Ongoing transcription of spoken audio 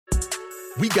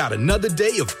We got another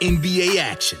day of NBA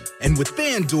action. And with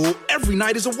FanDuel, every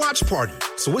night is a watch party.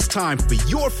 So it's time for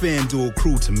your FanDuel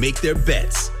crew to make their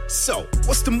bets. So,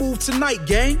 what's the move tonight,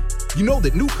 gang? You know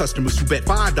that new customers who bet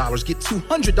 $5 get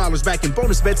 $200 back in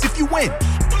bonus bets if you win.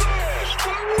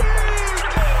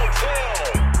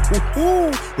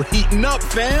 Woohoo! We're heating up,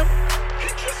 fam.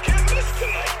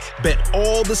 Bet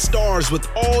all the stars with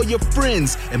all your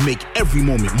friends and make every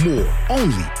moment more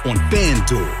only on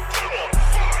FanDuel.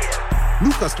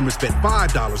 New customers bet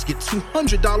 $5, get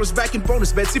 $200 back in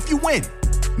bonus bets if you win.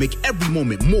 Make every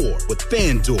moment more with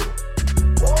FanDuel.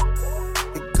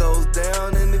 It goes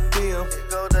down in the DM.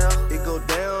 It go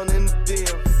down in the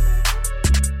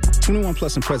DM. 21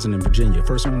 plus and present in Virginia.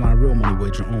 First online real money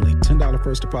wager only. $10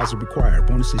 first deposit required.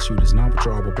 Bonus issued is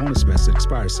non-withdrawable bonus bets that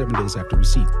expires 7 days after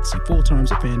receipt. See full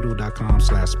terms at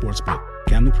FanDuel.com/sportsbook.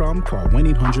 Gambling problem? Call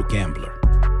 1-800-GAMBLER.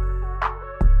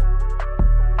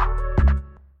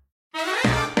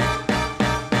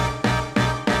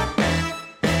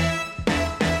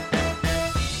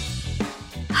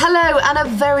 Hello and a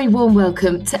very warm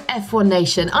welcome to F1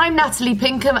 Nation. I'm Natalie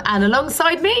Pinkham and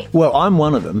alongside me... Well, I'm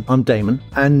one of them. I'm Damon.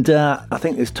 And I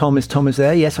think there's Thomas. Thomas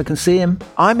there. Yes, I can see him.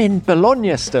 I'm in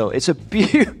Bologna still. It's a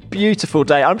beautiful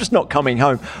day. I'm just not coming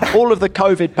home. All of the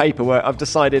COVID paperwork, I've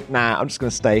decided, I'm just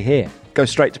going to stay here. Go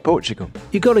straight to Portugal.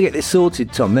 You've got to get this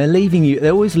sorted, Tom.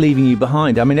 They're always leaving you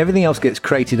behind. I mean, everything else gets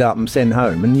crated up and sent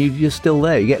home, and you're still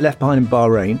there. You get left behind in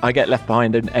Bahrain. I get left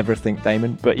behind in everything,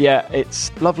 Damon. But yeah,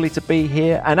 it's lovely to be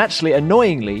here. And actually,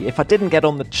 annoyingly, if I didn't get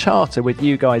on the charter with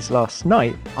you guys last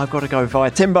night, I've got to go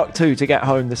via Timbuktu to get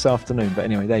home this afternoon. But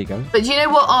anyway, there you go. But you know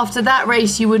what? After that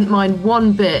race, you wouldn't mind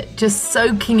one bit, just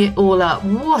soaking it all up.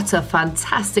 What a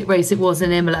fantastic race it was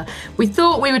in Imola. We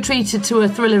thought we were treated to a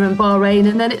thriller in Bahrain,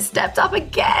 and then it stepped up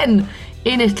again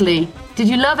in Italy. Did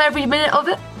you love every minute of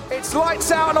it? It's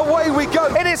lights out and away we go.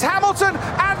 It is Hamilton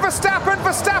and Verstappen.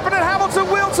 Verstappen and Hamilton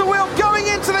wheel to wheel going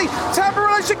into the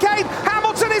Tamburello chicane.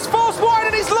 Hamilton is forced wide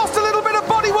and he's lost a little bit of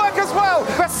bodywork as well.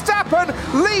 Verstappen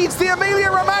leads the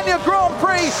Emilia Romagna Grand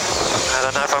Prix. I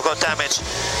don't know if I've got damage.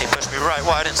 He pushed me right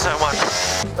wide in turn one.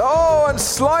 Oh, and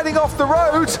sliding off the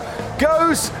road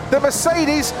goes the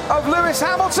Mercedes of Lewis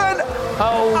Hamilton.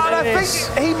 Oh, and I think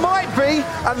he might be,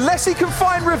 unless he can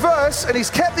find reverse, and he's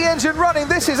kept the engine running.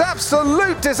 This is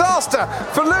absolute disaster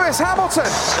for Lewis Hamilton.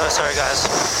 So sorry,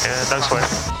 guys. Yeah, no sweat.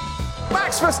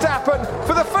 Max Verstappen,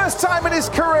 for the first time in his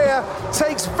career,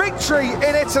 takes victory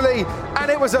in Italy, and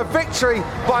it was a victory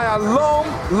by a long,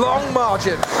 long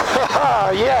margin.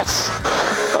 Yes,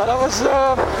 well, that was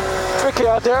tricky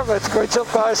out there, but great job,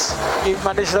 guys. You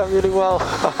managed that really well.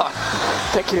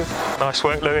 Thank you. Nice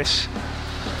work, Lewis.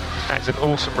 That's an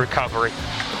awesome recovery.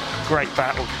 Great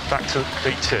battle back to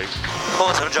V2.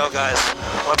 Awesome job, guys.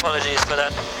 My apologies for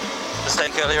that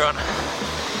mistake earlier on,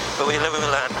 but we live and we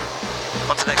learn.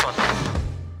 On to the next one.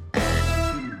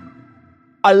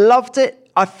 I loved it.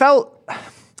 I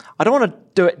don't want to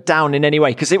do it down in any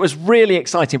way because it was really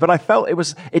exciting, but I felt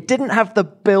it didn't have the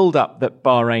build-up that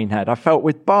Bahrain had. I felt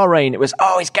with Bahrain, it was,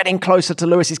 he's getting closer to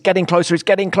Lewis, he's getting closer,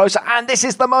 and this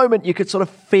is the moment. You could sort of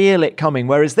feel it coming,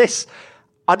 whereas this,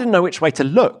 I didn't know which way to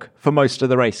look for most of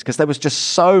the race because there was just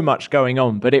so much going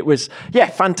on, but it was,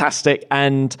 fantastic,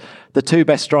 and the two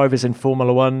best drivers in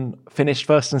Formula One finished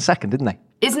first and second, didn't they?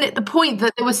 Isn't it the point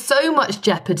that there was so much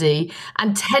jeopardy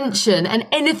and tension and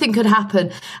anything could happen,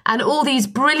 and all these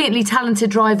brilliantly talented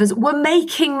drivers were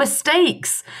making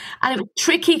mistakes, and it was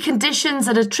tricky conditions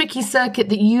at a tricky circuit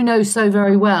that you know so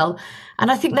very well.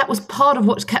 And I think that was part of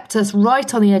what kept us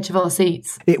right on the edge of our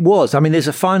seats. It was. I mean, there's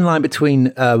a fine line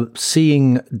between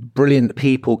seeing brilliant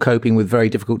people coping with very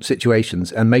difficult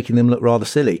situations and making them look rather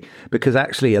silly, because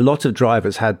actually a lot of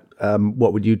drivers had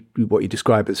what you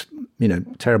describe as,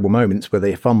 terrible moments where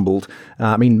they fumbled.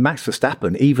 I mean, Max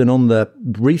Verstappen, even on the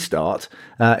restart,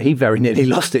 he very nearly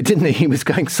lost it, didn't he? He was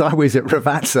going sideways at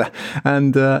Ravazza.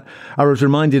 And I was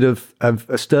reminded of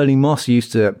Sterling Moss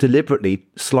used to deliberately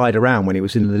slide around when he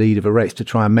was in the lead of a race to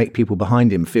try and make people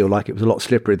behind him feel like it was a lot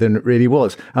slipperier than it really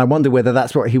was. I wonder whether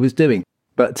that's what he was doing.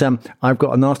 But I've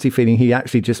got a nasty feeling he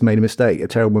actually just made a mistake, a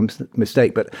terrible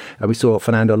mistake. But we saw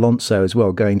Fernando Alonso as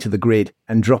well going to the grid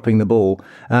and dropping the ball.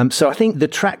 So I think the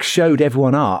track showed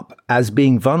everyone up as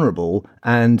being vulnerable,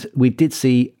 and we did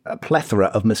see a plethora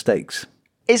of mistakes.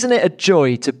 Isn't it a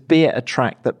joy to be at a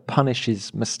track that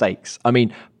punishes mistakes? I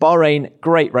mean, Bahrain,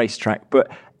 great racetrack, but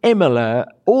Imola,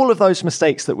 all of those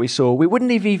mistakes that we saw, we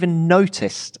wouldn't have even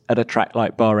noticed at a track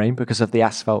like Bahrain because of the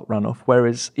asphalt runoff.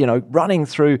 Whereas, running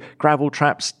through gravel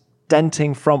traps,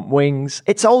 denting front wings,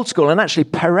 it's old school. And actually,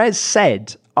 Perez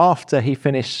said after he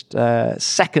finished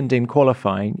second in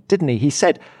qualifying, didn't he? He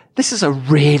said, this is a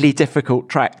really difficult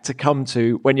track to come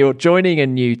to when you're joining a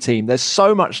new team. There's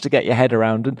so much to get your head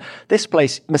around. And this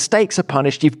place, mistakes are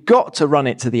punished. You've got to run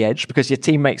it to the edge because your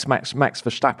teammate's Max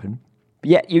Verstappen.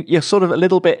 Yet you're sort of a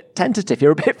little bit tentative.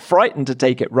 You're a bit frightened to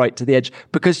take it right to the edge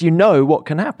because you know what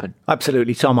can happen.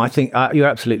 Absolutely, Tom. I think you're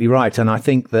absolutely right. And I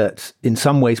think that in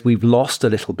some ways we've lost a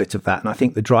little bit of that. And I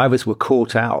think the drivers were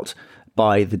caught out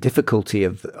by the difficulty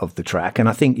of the track. And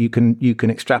I think you can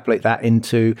extrapolate that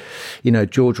into,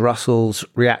 George Russell's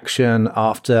reaction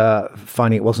after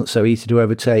finding it wasn't so easy to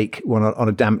overtake on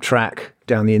a damp track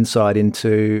down the inside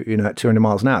into, at 200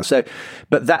 miles an hour. So,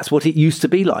 but that's what it used to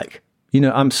be like.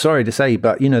 I'm sorry to say,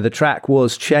 but, the track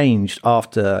was changed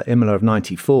after Imola of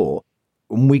 94.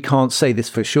 We can't say this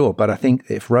for sure, but I think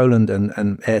if Roland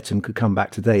and Ayrton could come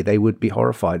back today, they would be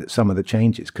horrified at some of the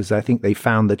changes because I think they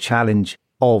found the challenge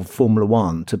of Formula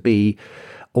One to be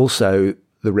also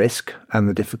the risk and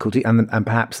the difficulty and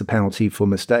perhaps the penalty for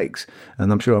mistakes.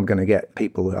 And I'm sure I'm going to get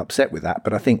people upset with that,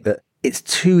 but I think that it's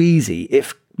too easy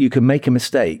if you can make a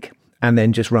mistake and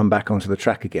then just run back onto the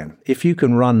track again. If you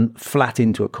can run flat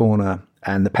into a corner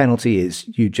and the penalty is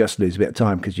you just lose a bit of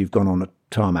time because you've gone on a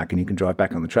tarmac and you can drive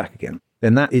back on the track again,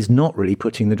 then that is not really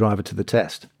putting the driver to the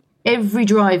test. Every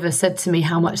driver said to me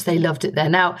how much they loved it there.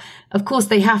 Now, of course,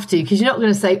 they have to, because you're not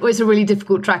going to say, it's a really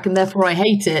difficult track and therefore I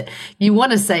hate it. You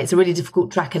want to say it's a really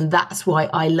difficult track and that's why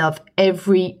I love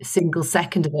every single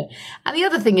second of it. And the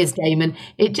other thing is, Damon,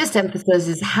 it just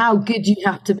emphasises how good you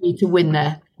have to be to win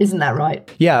there. Isn't that right?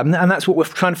 Yeah, and that's what we're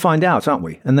trying to find out, aren't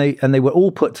we? And they were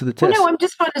all put to the test. Well, no, I'm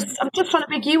just trying to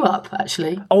big you up,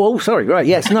 actually. Oh, sorry, right?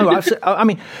 Yes, no,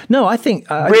 I think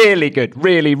really good,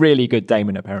 really, really good,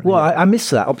 Damon. Apparently, well, I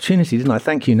missed that opportunity, didn't I?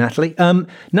 Thank you, Natalie.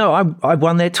 No, I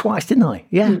won there twice, didn't I?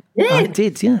 Yeah, I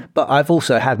did. Yeah, but I've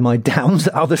also had my downs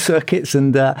at other circuits,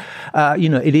 and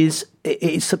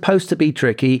it's supposed to be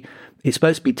tricky. It's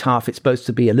supposed to be tough. It's supposed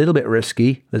to be a little bit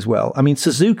risky as well. I mean,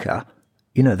 Suzuka.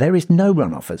 There is no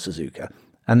runoff at Suzuka.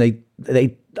 And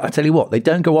they I tell you what, they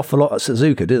don't go off a lot at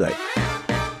Suzuka, do they?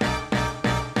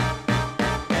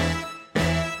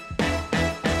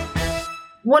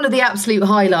 One of the absolute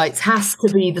highlights has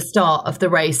to be the start of the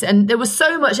race. And there was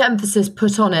so much emphasis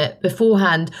put on it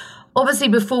beforehand. Obviously,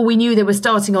 before we knew they were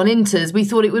starting on inters, we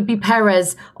thought it would be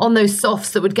Perez on those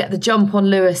softs that would get the jump on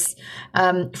Lewis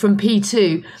from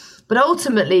P2. But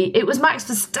ultimately, it was Max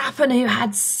Verstappen who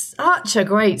had such a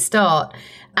great start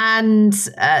and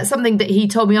something that he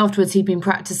told me afterwards he'd been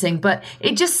practicing. But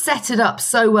it just set it up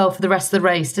so well for the rest of the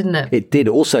race, didn't it? It did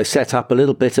also set up a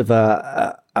little bit of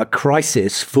a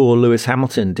crisis for Lewis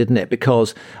Hamilton, didn't it?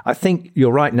 Because I think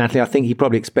you're right, Natalie. I think he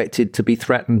probably expected to be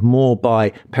threatened more by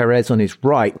Perez on his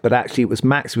right, but actually it was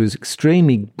Max who was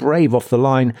extremely brave off the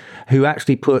line, who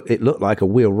actually put, it looked like a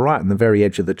wheel right on the very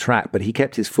edge of the track, but he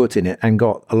kept his foot in it and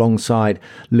got alongside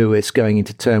Lewis going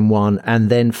into turn one and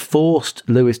then forced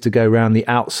Lewis to go round the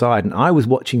outside. And I was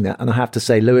watching that and I have to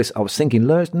say, I was thinking,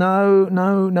 Lewis, no,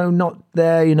 not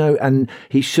there, and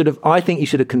I think he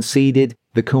should have conceded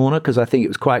the corner because I think it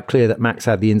was quite clear that Max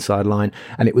had the inside line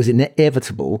and it was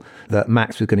inevitable that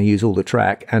Max was going to use all the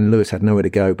track and Lewis had nowhere to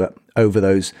go but over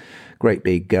those great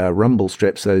big rumble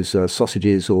strips, those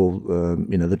sausages or,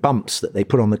 the bumps that they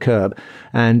put on the curb,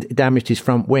 and it damaged his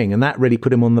front wing. And that really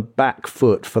put him on the back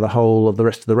foot for the whole of the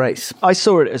rest of the race. I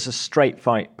saw it as a straight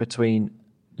fight between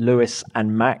Lewis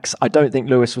and Max. I don't think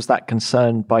Lewis was that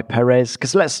concerned by Perez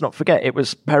because let's not forget it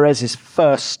was Perez's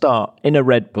first start in a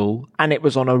Red Bull and it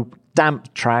was on a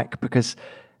damp track because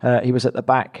he was at the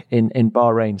back in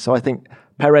Bahrain. So I think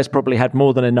Perez probably had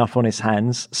more than enough on his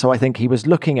hands. So I think he was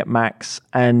looking at Max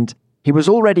and he was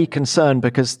already concerned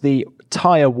because the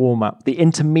tyre warm-up, the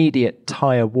intermediate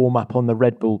tyre warm-up on the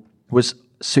Red Bull was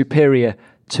superior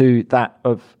to that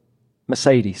of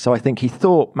Mercedes. So I think he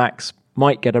thought Max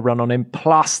might get a run on him.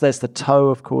 Plus there's the tow,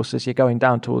 of course, as you're going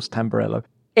down towards Tamburello.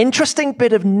 Interesting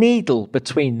bit of needle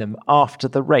between them after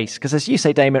the race. Because as you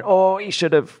say, Damon,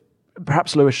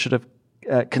 perhaps Lewis should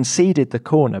have conceded the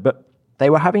corner. But they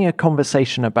were having a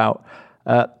conversation about,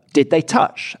 did they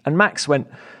touch? And Max went,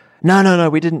 no,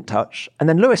 we didn't touch. And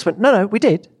then Lewis went, no, we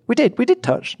did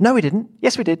touch. No, we didn't.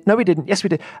 Yes, we did. No, we didn't. Yes, we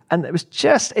did. And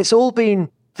it's all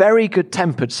been very good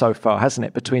tempered so far, hasn't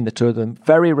it, between the two of them?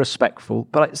 Very respectful.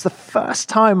 But it's the first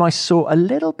time I saw a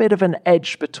little bit of an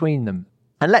edge between them.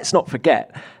 And let's not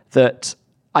forget that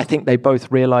I think they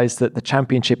both realise that the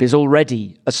championship is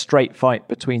already a straight fight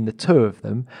between the two of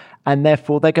them. And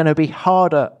therefore, they're going to be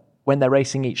harder when they're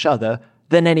racing each other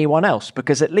than anyone else.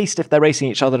 Because at least if they're racing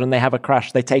each other and they have a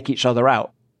crash, they take each other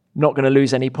out. Not going to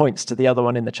lose any points to the other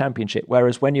one in the championship.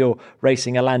 Whereas when you're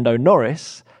racing a Lando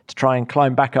Norris to try and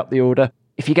climb back up the order,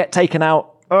 if you get taken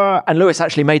out And Lewis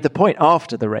actually made the point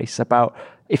after the race about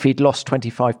if he'd lost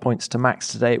 25 points to Max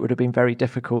today, it would have been very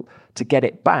difficult to get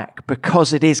it back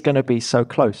because it is going to be so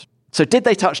close. So did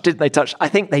they touch? Didn't they touch? I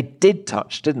think they did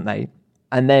touch, didn't they?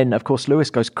 And then, of course, Lewis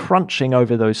goes crunching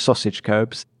over those sausage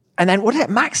curbs. And then what did it?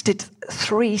 Max did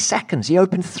 3 seconds. He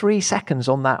opened 3 seconds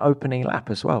on that opening lap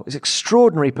as well. It was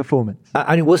extraordinary performance.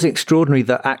 And it was extraordinary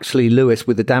that actually Lewis,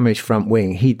 with the damaged front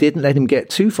wing, he didn't let him get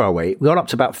too far away. We got up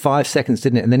to about 5 seconds,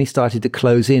 didn't it? And then he started to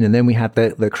close in. And then we had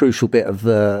the crucial bit of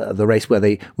the race where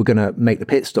they were going to make the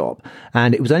pit stop.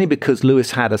 And it was only because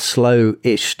Lewis had a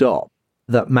slow-ish stop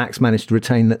that Max managed to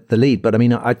retain the lead. But I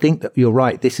mean, I think that you're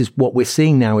right. This is what we're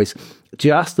seeing now is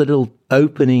just the little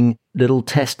opening, little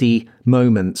testy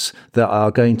moments that are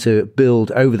going to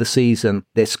build over the season.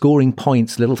 They're scoring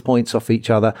points, little points off each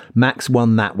other. Max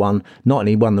won that one. Not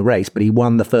only won the race, but he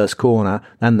won the first corner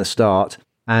and the start.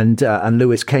 And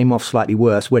Lewis came off slightly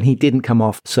worse when he didn't come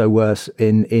off so worse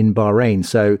in Bahrain.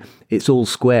 So it's all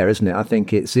square, isn't it? I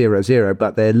think it's 0-0,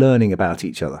 but they're learning about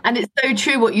each other. And it's so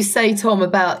true what you say, Tom,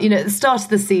 about, at the start of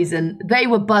the season, they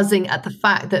were buzzing at the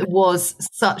fact that it was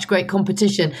such great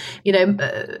competition.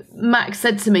 Max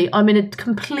said to me, I'm in a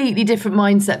completely different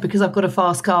mindset because I've got a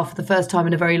fast car for the first time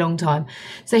in a very long time.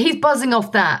 So he's buzzing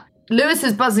off that. Lewis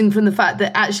is buzzing from the fact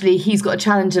that actually he's got a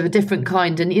challenge of a different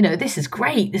kind. And, this is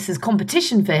great. This is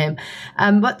competition for him.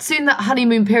 But soon that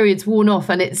honeymoon period's worn off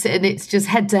and it's just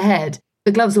head to head.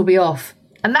 The gloves will be off.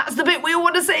 And that's the bit we all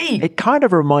want to see. It kind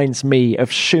of reminds me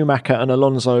of Schumacher and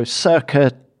Alonso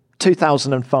circa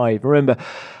 2005. Remember,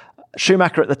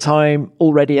 Schumacher at the time,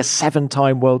 already a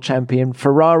 7-time world champion.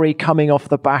 Ferrari coming off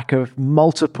the back of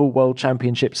multiple world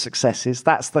championship successes.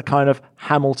 That's the kind of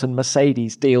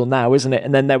Hamilton-Mercedes deal now, isn't it?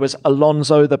 And then there was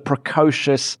Alonso, the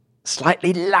precocious,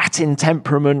 slightly Latin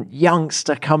temperament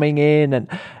youngster coming in.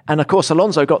 And of course,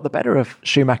 Alonso got the better of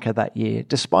Schumacher that year,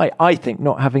 despite, I think,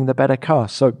 not having the better car.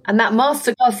 And that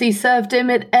masterclass he served him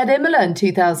at Imola in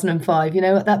 2005,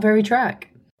 at that very track.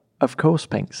 Of course,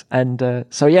 Pinks. And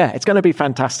it's going to be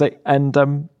fantastic. And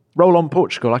roll on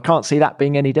Portugal. I can't see that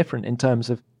being any different in terms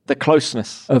of the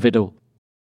closeness of it all.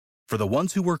 For the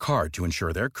ones who work hard to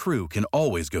ensure their crew can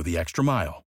always go the extra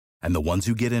mile, and the ones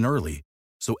who get in early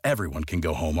so everyone can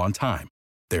go home on time,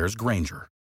 there's Grainger,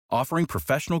 offering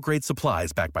professional-grade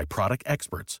supplies backed by product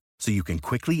experts so you can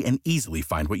quickly and easily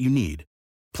find what you need.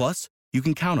 Plus, you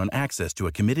can count on access to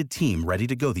a committed team ready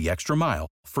to go the extra mile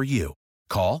for you.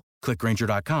 Call, click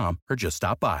Grainger.com, or just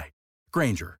stop by.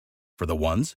 Grainger, for the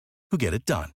ones who get it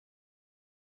done.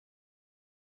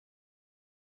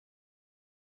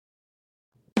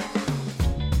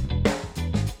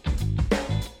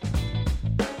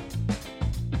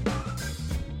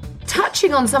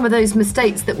 Touching on some of those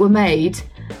mistakes that were made,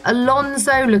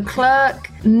 Alonso, Leclerc,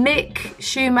 Mick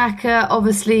Schumacher,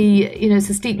 obviously, it's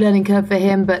a steep learning curve for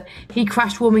him, but he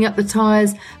crashed warming up the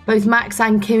tyres. Both Max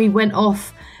and Kimi went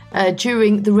off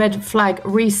during the red flag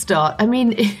restart. I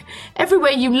mean,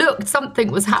 everywhere you looked, something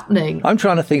was happening. I'm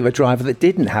trying to think of a driver that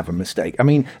didn't have a mistake. I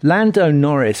mean, Lando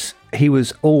Norris, he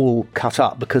was all cut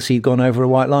up because he'd gone over a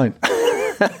white line.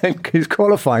 His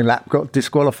qualifying lap got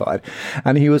disqualified,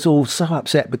 and he was all so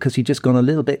upset because he'd just gone a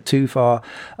little bit too far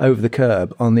over the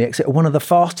curb on the exit, one of the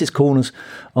fastest corners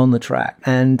on the track.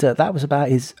 And that was about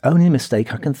his only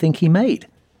mistake I can think he made.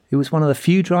 He was one of the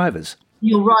few drivers.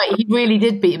 You're right. He really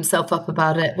did beat himself up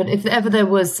about it. But if ever there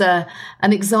was an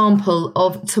example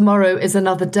of tomorrow is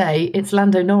another day, it's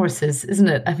Lando Norris's, isn't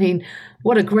it? I mean,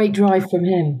 what a great drive from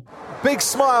him. Big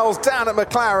smiles down at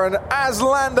McLaren as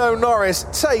Lando Norris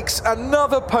takes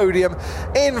another podium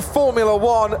in Formula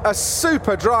One. A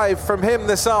super drive from him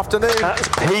this afternoon. That's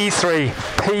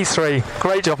P3.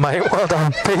 Great job, mate. Well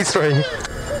done,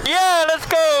 P3. Yeah, let's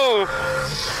go.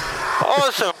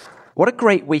 Awesome. What a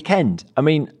great weekend. I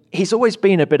mean, he's always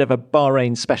been a bit of a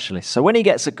Bahrain specialist. So when he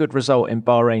gets a good result in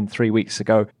Bahrain 3 weeks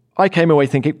ago, I came away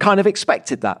thinking, kind of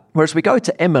expected that. Whereas we go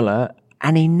to Imola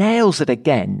and he nails it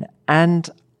again. And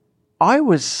I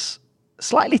was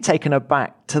slightly taken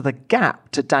aback to the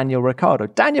gap to Daniel Ricciardo.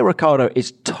 Daniel Ricciardo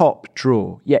is top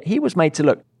draw, yet he was made to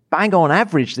look bang on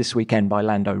average this weekend by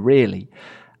Lando, really.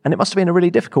 And it must have been a really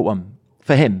difficult one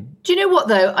for him. Do you know what,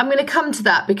 though? I'm going to come to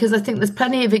that because I think there's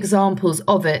plenty of examples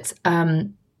of it.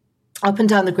 Up and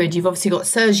down the grid, you've obviously got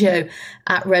Sergio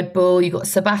at Red Bull, you've got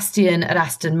Sebastian at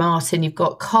Aston Martin, you've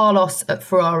got Carlos at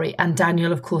Ferrari and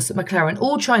Daniel, of course, at McLaren,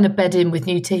 all trying to bed in with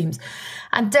new teams.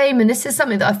 And Damon, this is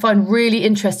something that I find really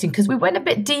interesting because we went a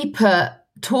bit deeper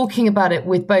talking about it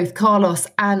with both Carlos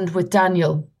and with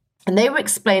Daniel. And they were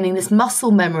explaining this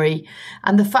muscle memory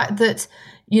and the fact that,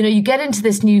 you get into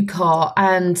this new car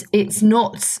and it's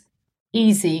not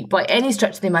easy by any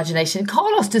stretch of the imagination.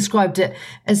 Carlos described it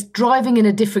as driving in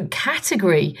a different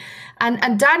category.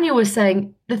 And Daniel was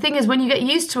saying, the thing is, when you get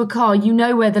used to a car, you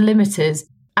know where the limit is.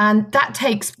 And that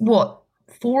takes, 4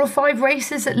 or 5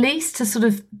 races at least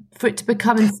for it to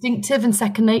become instinctive and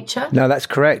second nature? No, that's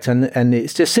correct. And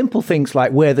it's just simple things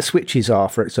like where the switches are,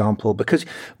 for example, because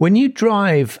when you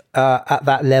drive at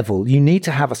that level, you need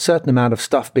to have a certain amount of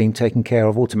stuff being taken care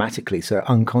of automatically, so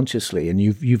unconsciously, and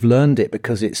you've learned it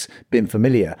because it's been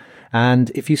familiar. And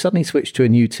if you suddenly switch to a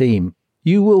new team,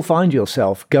 you will find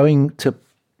yourself going to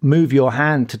move your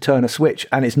hand to turn a switch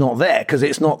and it's not there because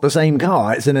it's not the same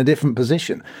car, it's in a different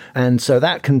position. And so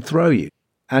that can throw you.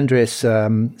 Andreas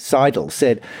Seidel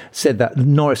said that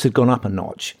Norris had gone up a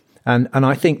notch. And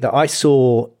I think that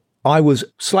I was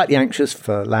slightly anxious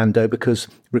for Lando because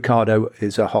Ricciardo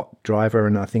is a hot driver,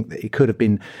 and I think that he could have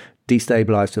been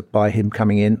destabilised by him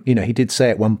coming in. You know, he did say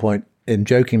at one point, and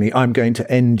jokingly, I'm going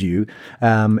to end you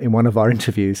in one of our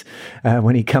interviews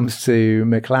when he comes to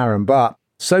McLaren. But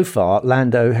so far,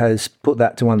 Lando has put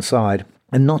that to one side.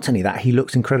 And not only that, he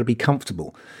looks incredibly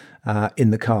comfortable in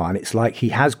the car. And it's like he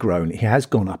has grown. He has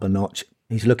gone up a notch.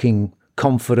 He's looking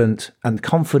confident, and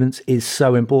confidence is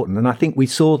so important. And I think we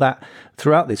saw that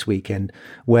throughout this weekend,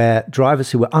 where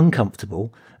drivers who were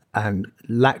uncomfortable and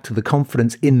lacked the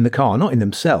confidence in the car, not in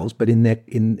themselves, but in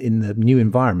the new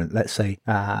environment, let's say,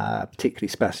 particularly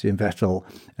Sebastian Vettel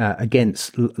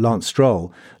against Lance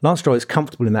Stroll. Lance Stroll is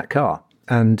comfortable in that car,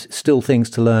 and still things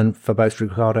to learn for both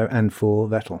Ricciardo and for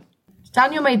Vettel.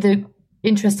 Daniel made the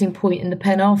interesting point in the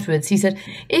pen afterwards. He said,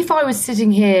 if I was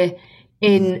sitting here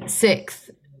in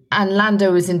 6th and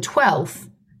Lando was in 12th,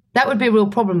 that would be a real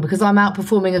problem because I'm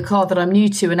outperforming a car that I'm new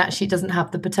to and actually doesn't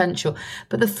have the potential.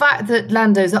 But the fact that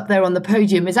Lando's up there on the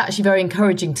podium is actually very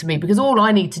encouraging to me, because all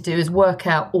I need to do is work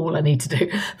out all I need to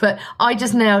do. But I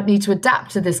just now need to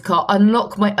adapt to this car,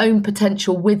 unlock my own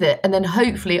potential with it, and then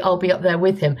hopefully I'll be up there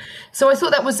with him. So I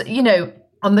thought that was,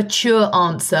 a mature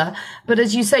answer. But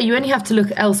as you say, you only have to look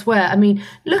elsewhere. I mean,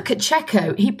 look at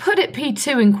Checo. He put it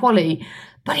P2 in quali,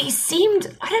 but he seemed,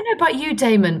 I don't know about you,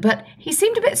 Damon, but he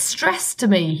seemed a bit stressed to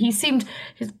me. He seemed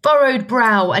his furrowed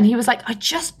brow, and he was like, I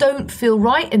just don't feel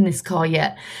right in this car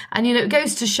yet. And, it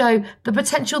goes to show the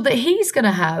potential that he's going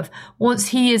to have once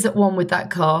he is at one with that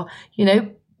car,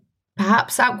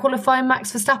 perhaps out-qualifying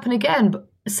Max Verstappen again, but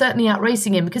certainly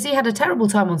out-racing him, because he had a terrible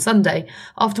time on Sunday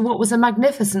after what was a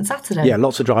magnificent Saturday. Yeah,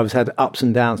 lots of drivers had ups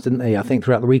and downs, didn't they, I think,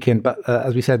 throughout the weekend. But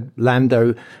as we said,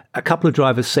 Lando, a couple of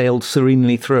drivers sailed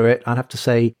serenely through it. I'd have to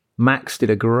say Max did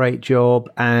a great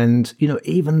job. And,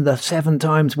 even the 7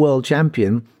 times world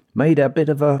champion made a bit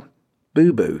of a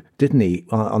boo-boo, didn't he?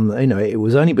 It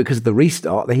was only because of the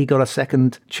restart that he got a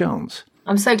second chance.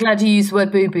 I'm so glad you used the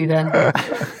word boo-boo then.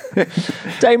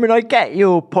 Damon, I get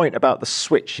your point about the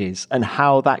switches and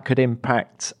how that could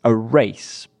impact a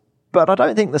race, but I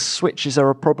don't think the switches are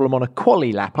a problem on a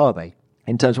quali lap, are they?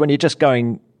 In terms of when you're just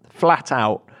going flat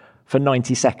out for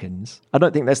 90 seconds, I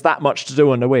don't think there's that much to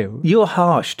do on the wheel. You're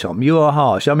harsh, Tom. You are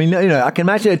harsh. I mean, I can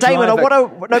imagine a driver...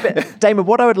 Damon,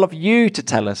 what I would love you to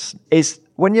tell us is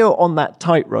when you're on that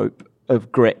tightrope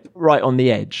of grip right on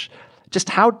the edge, just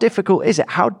how difficult is it?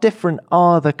 How different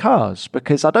are the cars?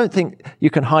 Because I don't think you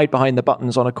can hide behind the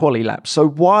buttons on a quali lap. So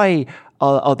why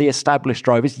are the established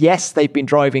drivers? Yes, they've been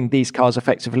driving these cars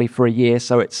effectively for a year,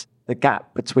 so it's the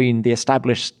gap between the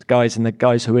established guys and the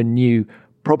guys who are new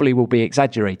probably will be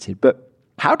exaggerated. But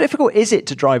how difficult is it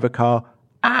to drive a car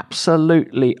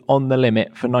absolutely on the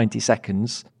limit for 90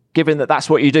 seconds, given that that's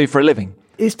what you do for a living?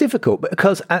 It's difficult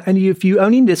because, if you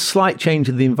only need a slight change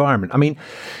in the environment, I mean,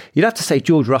 you'd have to say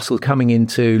George Russell coming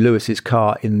into Lewis's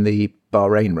car in the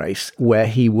Bahrain race, where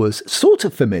he was sort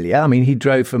of familiar. I mean, he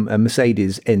drove from a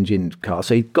Mercedes engine car,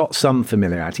 so he got some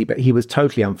familiarity, but he was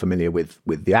totally unfamiliar with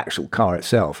the actual car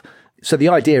itself. So the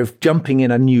idea of jumping in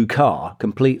a new car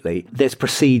completely, there's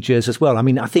procedures as well. I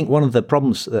mean, I think one of the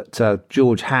problems that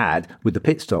George had with the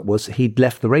pit stop was he'd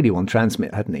left the radio on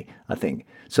transmit, hadn't he? I think.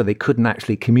 So they couldn't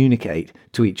actually communicate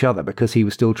to each other because he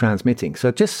was still transmitting.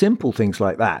 So just simple things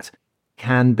like that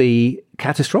can be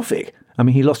catastrophic. I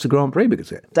mean, he lost the Grand Prix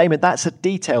because of it. Damon, that's a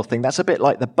detail thing. That's a bit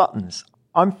like the buttons.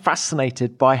 I'm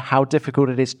fascinated by how difficult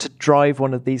it is to drive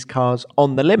one of these cars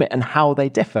on the limit and how they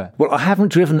differ. Well, I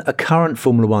haven't driven a current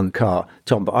Formula One car,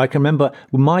 Tom, but I can remember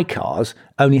my cars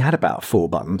only had about 4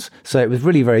 buttons. So it was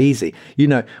really very easy.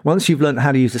 Once you've learned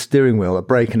how to use a steering wheel, a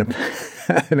brake and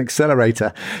an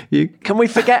accelerator. Can we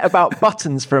forget about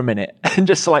buttons for a minute? And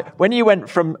just like, when you went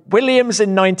from Williams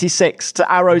in 96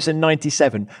 to Arrows in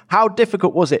 97, how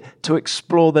difficult was it to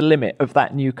explore the limit of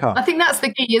that new car? I think that's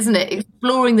the key, isn't it?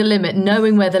 Exploring the limit,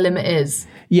 knowing where the limit is.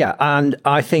 Yeah, and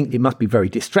I think it must be very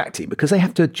distracting because they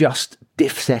have to adjust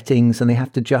diff settings and they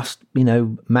have to adjust,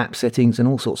 map settings and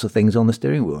all sorts of things on the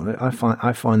steering wheel.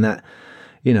 I find that,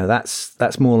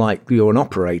 that's more like you're an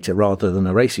operator rather than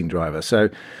a racing driver. So,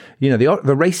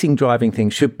 the racing driving thing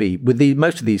should be, with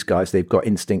most of these guys, they've got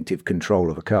instinctive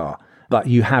control of a car. But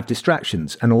you have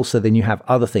distractions, and also then you have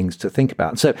other things to think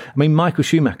about. So, Michael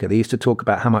Schumacher, they used to talk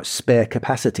about how much spare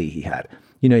capacity he had.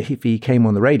 If he came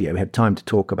on the radio, he had time to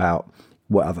talk about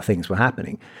what other things were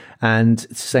happening. And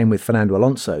it's the same with Fernando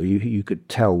Alonso. You could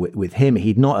tell with him,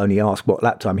 he'd not only ask what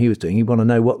lap time he was doing, he'd want to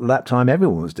know what lap time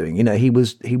everyone was doing. He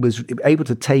was able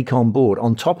to take on board,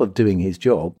 on top of doing his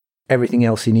job, everything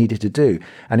else he needed to do.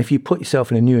 And if you put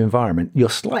yourself in a new environment, you're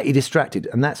slightly distracted,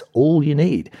 and that's all you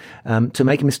need to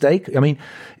make a mistake.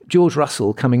 George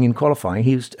Russell coming in qualifying,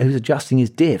 he was adjusting his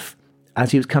diff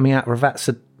as he was coming out of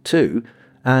Ravazza 2,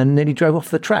 and then he drove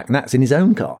off the track, and that's in his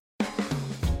own car.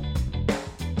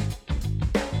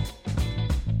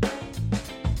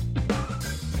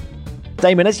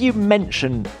 Damon, as you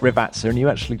mentioned Ravazza, and you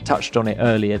actually touched on it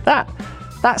earlier, that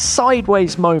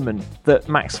sideways moment that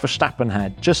Max Verstappen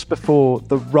had just before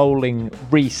the rolling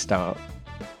restart,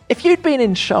 if you'd been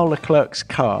in Charles Leclerc's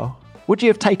car, would you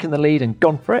have taken the lead and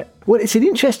gone for it? Well, it's an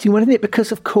interesting one, isn't it?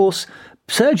 Because, of course,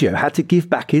 Sergio had to give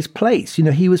back his place.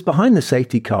 He was behind the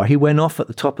safety car. He went off at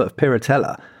the top of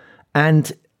Piratella,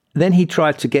 and then he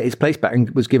tried to get his place back and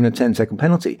was given a 10-second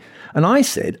penalty. And I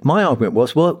said, my argument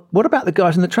was, well, what about the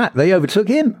guys on the track? They overtook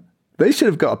him. They should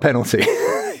have got a penalty.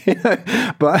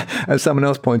 But as someone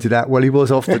else pointed out, well, he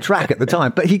was off the track at the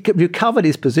time, but he recovered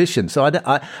his position. So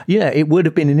it would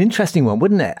have been an interesting one,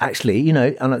 wouldn't it? Actually,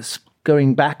 and it's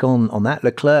going back on that,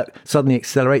 Leclerc suddenly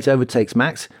accelerates, overtakes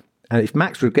Max. And if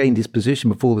Max regained his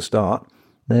position before the start,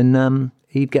 then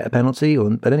he'd get a penalty.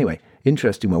 But anyway,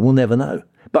 interesting one. We'll never know.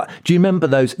 But do you remember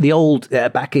the old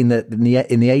back in the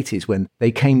 80s when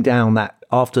they came down that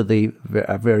after the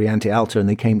Variante Alta and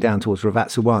they came down towards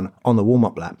Ravazza 1 on the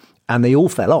warm-up lap and they all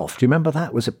fell off? Do you remember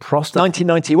that? Was it Prost?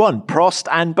 1991, Prost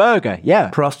and Berger, yeah.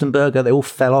 Prost and Berger, they all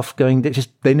fell off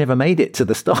they never made it to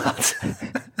the start.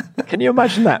 Can you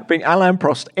imagine that? Being Alain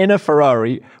Prost in a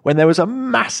Ferrari when there was a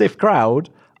massive crowd.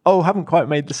 Oh, haven't quite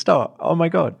made the start. Oh my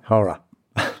God. Horror.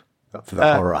 For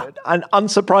the horror. And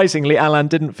unsurprisingly, Alain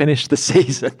didn't finish the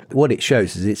season. What it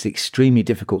shows is it's extremely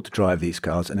difficult to drive these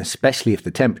cars, and especially if the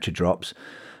temperature drops.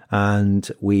 And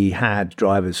we had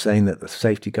drivers saying that the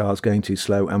safety car is going too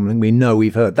slow, and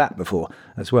we've heard that before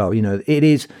as well. It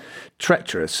is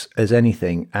treacherous as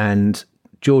anything, and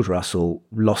George Russell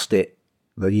lost it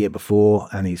the year before,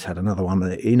 and he's had another one.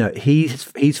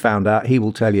 He's found out, he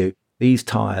will tell you, these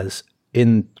tyres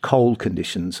in cold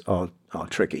conditions are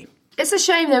tricky. It's a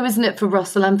shame, though, isn't it, for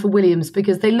Russell and for Williams,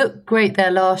 because they looked great there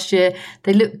last year.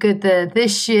 They looked good there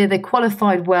this year. They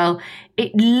qualified well.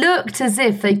 It looked as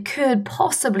if they could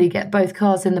possibly get both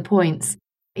cars in the points.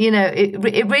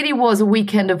 It really was a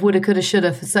weekend of woulda, coulda,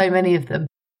 shoulda for so many of them.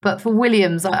 But for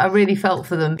Williams, I really felt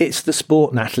for them. It's the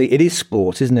sport, Natalie. It is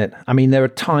sport, isn't it? There are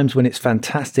times when it's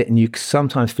fantastic and you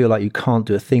sometimes feel like you can't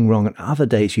do a thing wrong. And other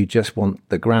days you just want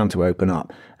the ground to open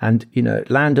up. And,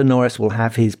 Lando Norris will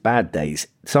have his bad days.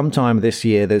 Sometime this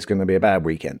year, there's going to be a bad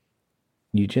weekend.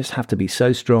 You just have to be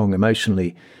so strong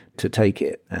emotionally to take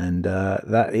it. And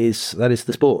that is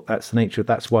the sport. That's the nature.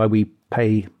 That's why we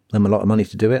pay them a lot of money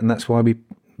to do it. And that's why we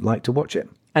like to watch it.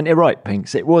 And you're right,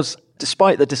 Pinks. It was,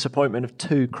 despite the disappointment of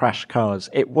 2 crashed cars,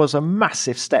 it was a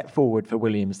massive step forward for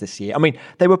Williams this year.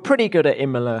 They were pretty good at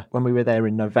Imola when we were there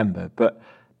in November, but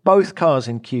both cars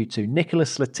in Q2,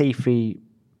 Nicholas Latifi,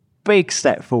 big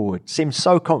step forward, seemed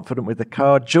so confident with the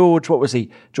car. George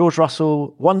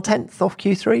Russell, 1/10 off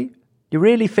Q3. You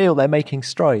really feel they're making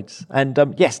strides. And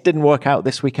yes, didn't work out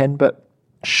this weekend, but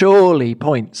surely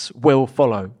points will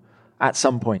follow at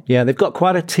some point. Yeah, they've got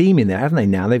quite a team in there, haven't they,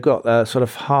 now? They've got sort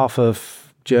of half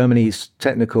of Germany's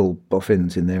technical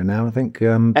boffins in there now, I think.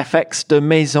 FX de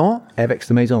Maison. FX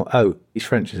de Maison. Oh, he's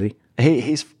French, is he?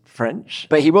 He's French,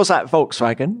 but he was at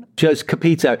Volkswagen. Jose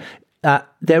Capito.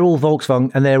 They're all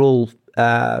Volkswagen and they're all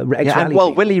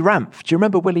ex-rally. Willy Ramph. Do you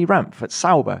remember Willy Ramph at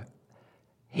Sauber?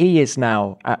 He is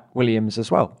now at Williams as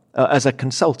well, as a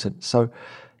consultant. So,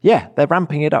 yeah, they're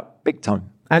ramping it up big time.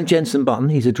 And Jenson Button,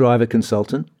 he's a driver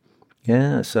consultant.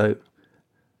 Yeah,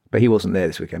 but he wasn't there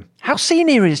this weekend. How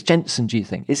senior is Jenson, do you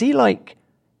think? Is he like,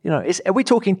 are we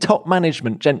talking top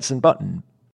management Jenson Button?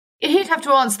 He'd have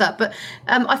to answer that, but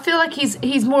I feel like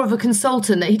he's more of a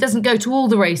consultant, that he doesn't go to all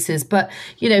the races, but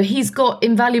he's got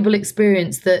invaluable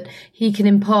experience that he can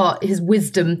impart his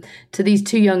wisdom to these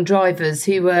two young drivers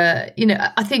who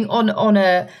I think on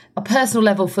a personal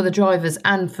level for the drivers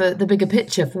and for the bigger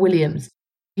picture for Williams,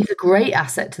 he's a great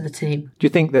asset to the team. Do you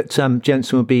think that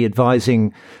Jensen would be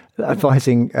advising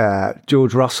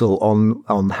George Russell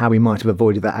on how he might have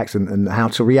avoided that accident and how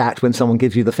to react when someone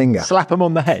gives you the finger? Slap him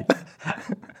on the head.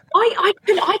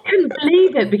 I couldn't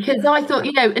believe it, because I thought,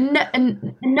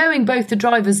 and knowing both the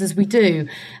drivers as we do,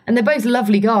 and they're both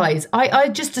lovely guys, I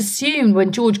just assumed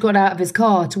when George got out of his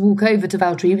car to walk over to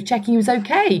Valtteri, he was checking he was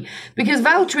okay, because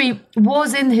Valtteri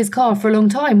was in his car for a long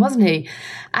time, wasn't he?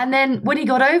 And then when he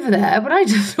got over there, when I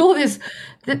just saw this,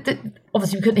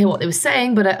 obviously we couldn't hear what they were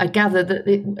saying, but I gathered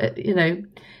that,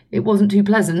 it wasn't too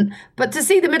pleasant. But to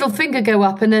see the middle finger go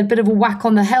up and a bit of a whack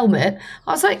on the helmet,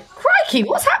 I was like, crikey,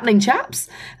 what's happening, chaps?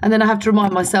 And then I have to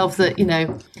remind myself that,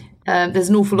 there's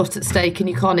an awful lot at stake and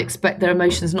you can't expect their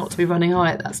emotions not to be running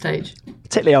high at that stage.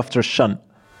 Particularly after a shunt.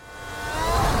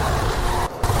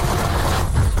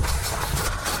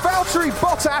 Valtteri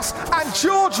Bottas and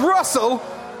George Russell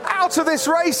out of this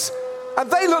race,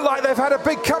 and they look like they've had a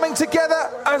big coming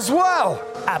together as well.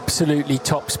 Absolutely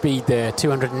top speed there,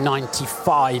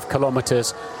 295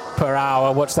 kilometres per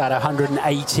hour. What's that,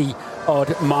 180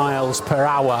 odd miles per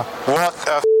hour? What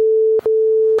the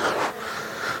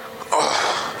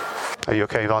Are you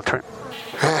okay, Valtteri?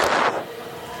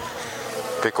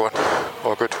 Big one.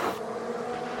 All good.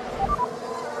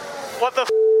 What the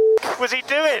was he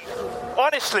doing?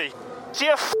 Honestly, is he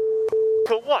a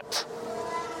or what?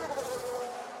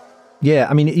 Yeah,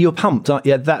 I mean, you're pumped.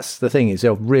 Yeah, that's the thing, is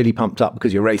you're really pumped up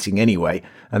because you're racing anyway,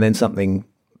 and then something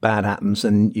bad happens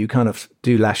and you kind of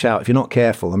do lash out if you're not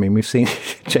careful. I mean, we've seen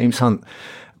James Hunt,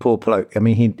 poor bloke. I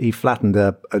mean, he flattened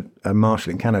a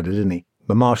marshal in Canada, didn't he?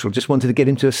 The marshal just wanted to get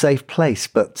him to a safe place,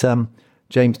 but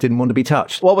James didn't want to be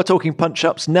touched. While we're talking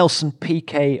punch-ups, Nelson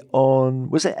Piquet on,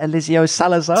 was it Eliseo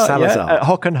Salazar? Salazar. Yeah, at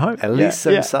Hockenheim.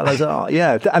 Eliseo Salazar,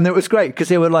 yeah. And it was great because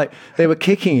they were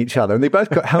kicking each other and they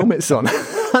both got helmets on.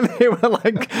 And they were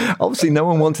like, obviously no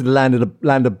one wanted to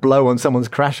land a blow on someone's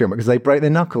crash helmet because they break their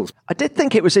knuckles. I did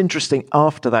think it was interesting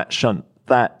after that shunt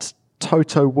that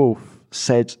Toto Wolff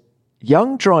said,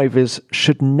 young drivers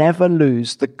should never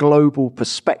lose the global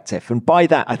perspective. And by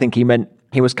that, I think he meant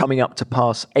he was coming up to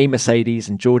pass a Mercedes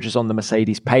and George is on the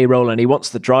Mercedes payroll and he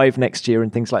wants to drive next year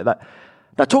and things like that.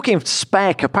 Now, talking of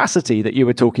spare capacity that you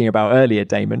were talking about earlier,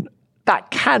 Damon, that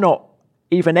cannot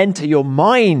even enter your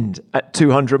mind at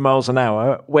 200 miles an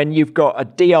hour when you've got a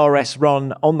DRS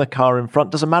run on the car in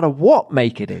front. Doesn't matter what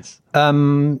make it is.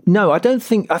 No, I don't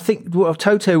think. I think what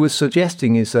Toto was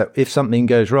suggesting is that if something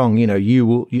goes wrong,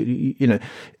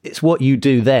 it's what you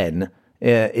do then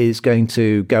is going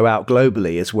to go out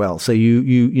globally as well. So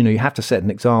you have to set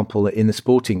an example in the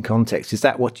sporting context. Is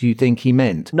that what you think he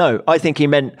meant? No, I think he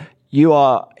meant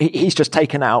he's just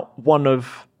taken out one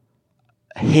of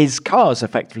his cars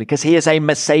effectively because he is a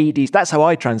Mercedes. That's how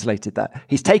I translated that.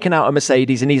 He's taken out a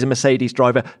Mercedes and he's a Mercedes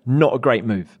driver. Not a great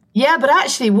move. Yeah, but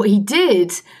actually what he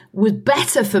did was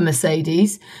better for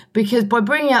Mercedes because by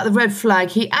bringing out the red flag,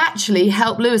 he actually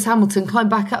helped Lewis Hamilton climb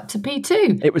back up to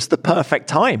P2. It was the perfect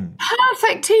time.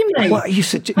 Perfect teammate. Well,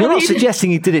 you're not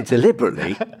suggesting he did it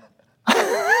deliberately.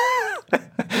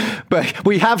 But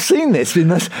we have seen this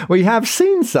we have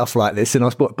seen stuff like this in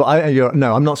our sport. But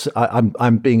I'm not.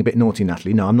 I'm being a bit naughty,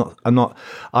 Natalie. No, I'm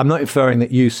not inferring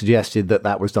that you suggested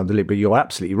that was done deliberately. You're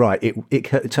absolutely right.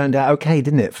 It turned out okay,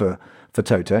 didn't it, for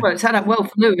Toto? Well, it turned out well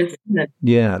for Lewis, didn't it?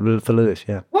 Yeah, for Lewis.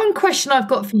 Yeah. One question I've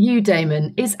got for you,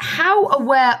 Damon, is how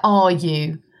aware are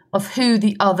you of who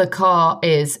the other car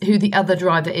is, who the other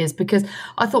driver is? Because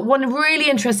I thought one really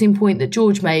interesting point that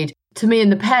George made to me in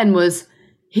the pen was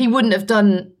he wouldn't have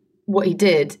done what he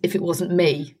did if it wasn't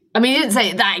me. I mean, he didn't say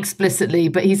it that explicitly,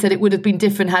 but he said it would have been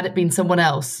different had it been someone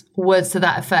else. Words to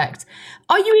that effect.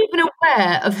 Are you even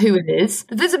aware of who it is?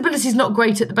 The visibility is not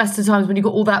great at the best of times when you've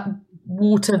got all that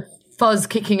water fuzz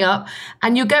kicking up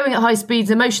and you're going at high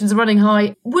speeds, emotions are running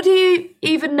high. Would you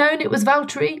even known it was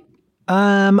Valtteri?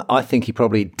 I think he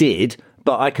probably did,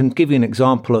 but I can give you an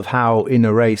example of how in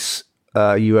a race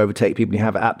you overtake people you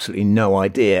have absolutely no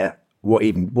idea what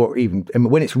even, and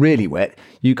when it's really wet,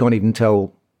 you can't even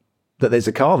tell that there's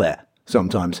a car there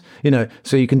sometimes,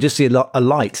 so you can just see a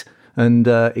light and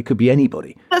it could be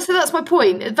anybody. So that's my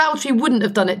point. Valtteri wouldn't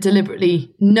have done it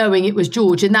deliberately, knowing it was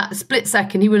George. In that split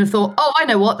second, he would have thought, oh, I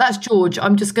know what, that's George.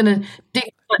 I'm just going to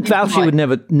dig. Valtteri would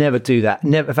never do that.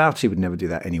 Valtteri would never do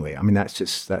that anyway. I mean, that's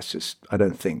just, I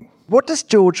don't think. What does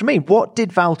George mean? What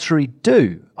did Valtteri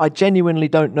do? I genuinely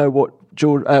don't know what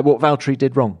Valtteri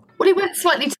did wrong. Well, he went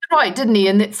slightly to the right, didn't he?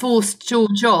 And it forced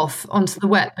George off onto the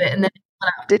wet bit. And then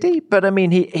did he? But I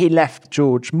mean, he left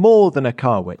George more than a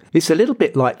car width. It's a little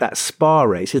bit like that Spa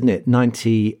race, isn't it?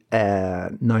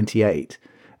 98,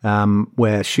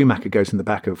 where Schumacher goes in the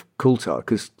back of Coulthard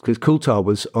because Coulthard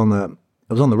was on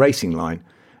the racing line,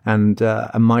 and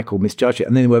Michael misjudged it,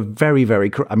 and then they were very,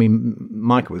 very. I mean,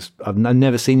 Michael was. I've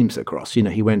never seen him so cross. You know,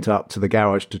 he went up to the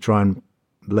garage to try and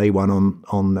lay one on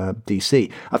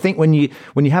DC. I think when you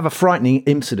have a frightening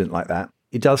incident like that,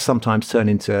 it does sometimes turn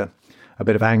into a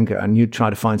bit of anger, and you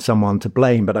try to find someone to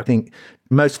blame. But I think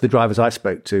most of the drivers I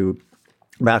spoke to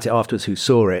about it afterwards who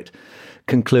saw it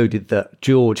concluded that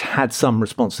George had some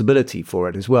responsibility for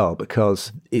it as well,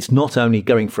 because it's not only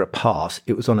going for a pass,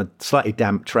 it was on a slightly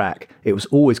damp track. It was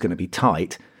always going to be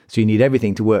tight, so you need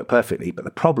everything to work perfectly. But the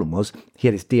problem was he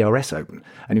had his DRS open.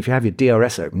 And if you have your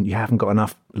DRS open, you haven't got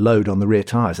enough load on the rear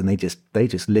tyres, and they just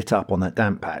lit up on that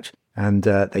damp patch, and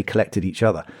they collected each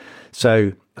other.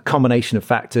 So a combination of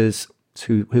factors.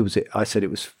 Who was it? I said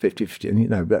it was 50-50.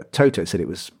 And, but Toto said it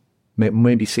was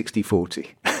maybe 60-40.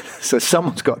 So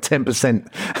someone's got 10%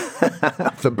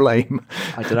 of the blame.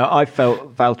 I don't know. I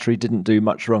felt Valtteri didn't do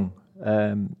much wrong.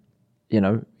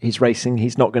 He's racing.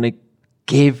 He's not going to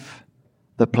give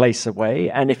the place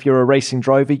away. And if you're a racing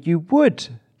driver, you would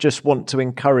just want to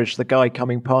encourage the guy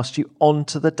coming past you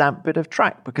onto the damp bit of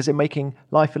track, because it's making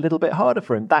life a little bit harder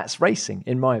for him. That's racing,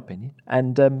 in my opinion.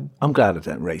 And I'm glad I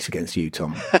don't race against you,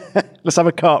 Tom. Let's have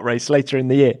a kart race later in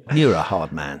the year. You're a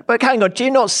hard man. But hang on, do you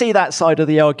not see that side of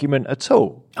the argument at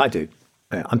all? I do.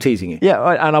 Yeah, I'm teasing you. Yeah,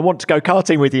 and I want to go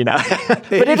karting with you now.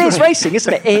 But it is racing,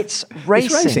 isn't it? It's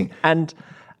racing. It's racing.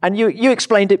 And you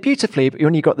explained it beautifully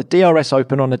when you got the DRS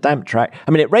open on a damp track.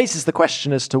 I mean, it raises the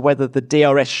question as to whether the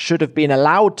DRS should have been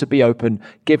allowed to be open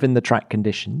given the track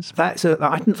conditions. I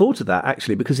hadn't thought of that,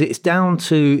 actually, because it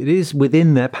is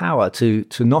within their power to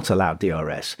not allow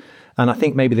DRS. And I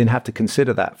think maybe they'd have to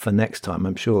consider that for next time.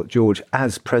 I'm sure George,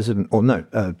 as chairman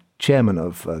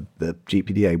of the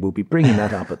GPDA, will be bringing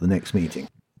that up at the next meeting.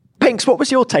 Pinks, what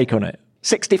was your take on it?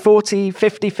 60-40,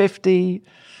 50-50?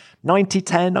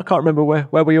 90-10, I can't remember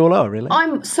where we all are, really.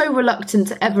 I'm so reluctant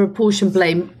to ever apportion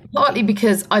blame, partly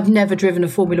because I've never driven a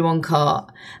Formula One car,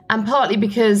 and partly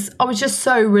because I was just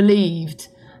so relieved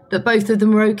that both of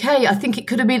them were okay. I think it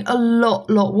could have been a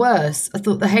lot worse. I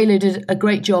thought the Halo did a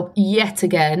great job yet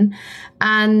again,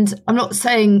 and I'm not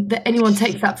saying that anyone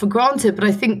takes that for granted, but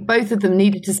I think both of them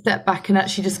needed to step back and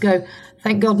actually just go,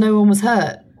 thank God no one was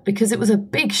hurt, because it was a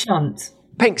big shunt.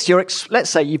 Pinks, let's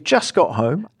say you've just got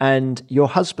home and your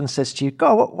husband says to you,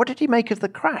 God, what did you make of the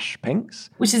crash,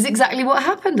 Pinks? Which is exactly what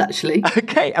happened, actually.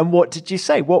 Okay, and what did you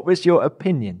say? What was your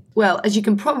opinion? Well, as you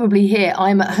can probably hear,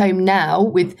 I'm at home now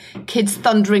with kids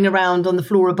thundering around on the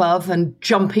floor above and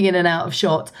jumping in and out of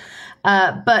shot.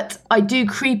 But I do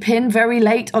creep in very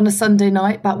late on a Sunday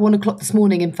night, about 1 o'clock this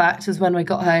morning, in fact, is when I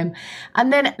got home.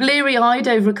 And then bleary-eyed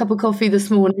over a cup of coffee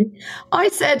this morning, I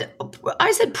said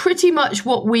pretty much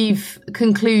what we've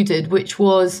concluded, which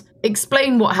was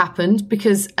explain what happened,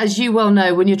 because as you well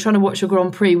know, when you're trying to watch a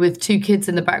Grand Prix with two kids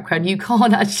in the background, you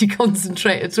can't actually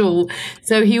concentrate at all.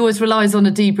 So he always relies on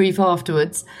a debrief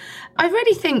afterwards. I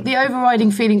really think the overriding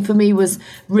feeling for me was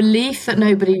relief that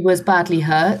nobody was badly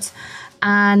hurt.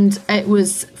 And it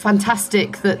was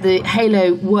fantastic that the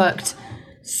Halo worked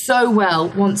so well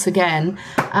once again.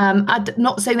 I'm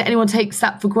not saying that anyone takes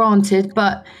that for granted,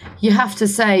 but you have to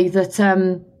say that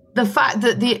the fact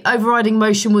that the overriding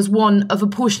motion was one of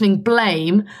apportioning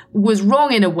blame was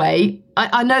wrong in a way.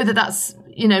 I know that that's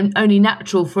only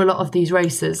natural for a lot of these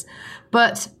races,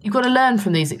 but you've got to learn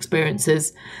from these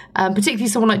experiences, particularly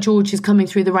someone like George who's coming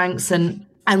through the ranks and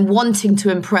wanting to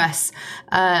impress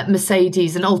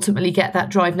Mercedes and ultimately get that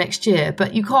drive next year.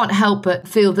 But you can't help but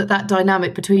feel that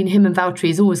dynamic between him and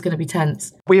Valtteri is always going to be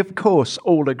tense. We, of course,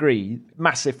 all agree,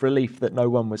 massive relief that no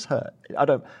one was hurt. I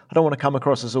don't want to come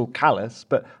across as all callous,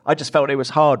 but I just felt it was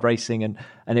hard racing and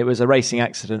it was a racing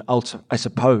accident, I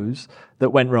suppose,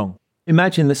 that went wrong.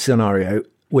 Imagine the scenario,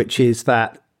 which is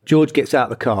that George gets out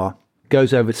of the car,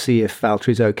 goes over to see if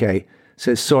Valtteri's okay,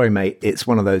 says, sorry, mate, it's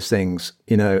one of those things,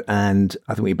 and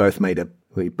I think we both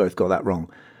got that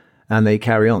wrong. And they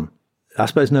carry on. I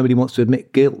suppose nobody wants to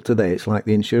admit guilt today. It's like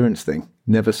the insurance thing.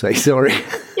 Never say sorry.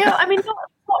 Yeah, I mean,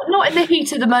 not in the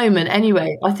heat of the moment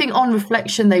anyway. I think on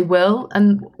reflection they will,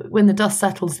 and when the dust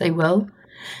settles they will.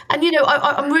 And,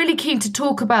 I'm really keen to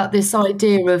talk about this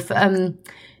idea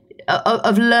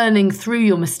of learning through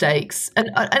your mistakes.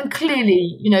 And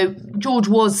clearly, George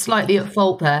was slightly at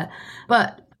fault there.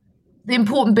 But the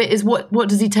important bit is what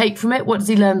does he take from it? What does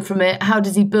he learn from it? How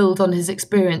does he build on his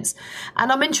experience?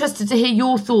 And I'm interested to hear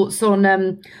your thoughts on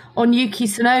Yuki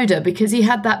Tsunoda, because he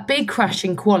had that big crash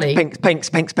in quali. Pinks.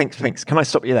 Can I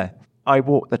stop you there? I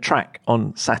walked the track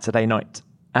on Saturday night,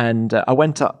 and I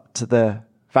went up to the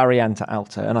Variante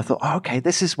Alta, and I thought, okay,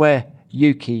 this is where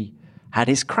Yuki had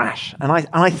his crash. And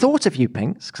I thought of you,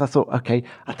 Pinks, because I thought, okay,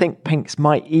 I think Pinks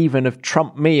might even have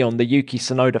trumped me on the Yuki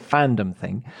Tsunoda fandom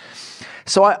thing.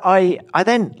 So I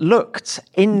then looked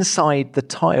inside the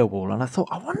tyre wall, and I thought,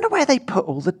 I wonder where they put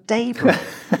all the debris.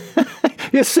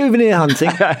 You're souvenir hunting.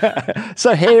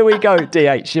 So here we go,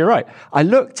 DH, you're right. I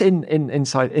looked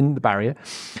inside in the barrier,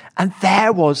 and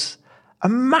there was a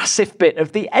massive bit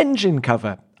of the engine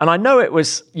cover. And I know it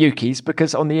was Yuki's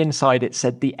because on the inside it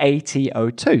said the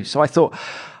AT02. So I thought,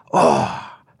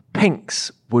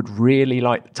 Pinks would really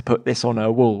like to put this on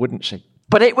her wall, wouldn't she?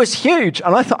 But it was huge.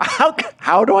 And I thought,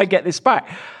 how do I get this back?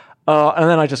 And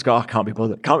then I just go, I can't be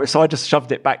bothered. So I just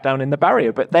shoved it back down in the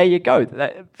barrier. But there you go.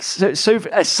 So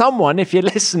as someone, if you're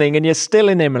listening and you're still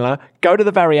in Imola, go to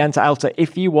the Variante Alta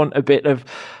if you want a bit of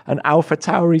an Alpha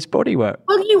Tauri's bodywork.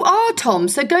 Well, you are, Tom.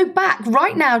 So go back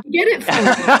right now to get it for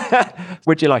me.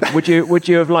 Would you like it? Would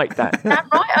you have liked that? Damn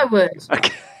right I would.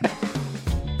 Okay.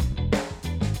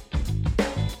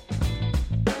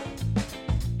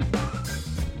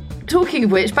 Talking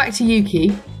of which, back to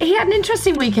Yuki. He had an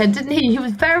interesting weekend, didn't he? He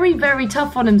was very, very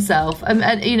tough on himself. And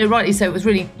rightly so, it was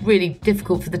really, really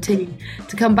difficult for the team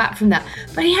to come back from that.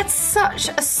 But he had such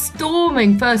a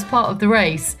storming first part of the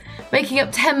race, making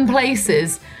up 10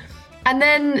 places. And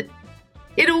then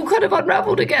it all kind of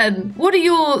unravelled again. What are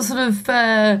your sort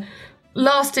of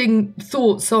lasting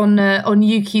thoughts on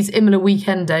Yuki's Imola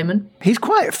weekend, Damon? He's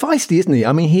quite feisty, isn't he?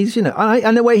 I mean, he's,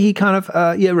 and the way he kind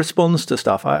of responds to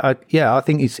stuff. I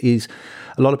think he's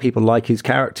a lot of people like his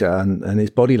character and his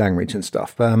body language and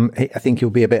stuff. I think he'll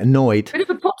be a bit annoyed. Bit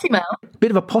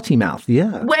of a potty mouth.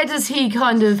 Yeah. Where does he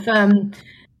kind of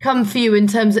come for you in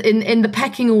terms of, in the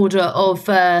pecking order of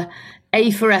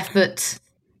A for effort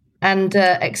and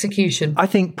execution? I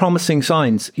think promising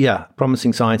signs. Yeah,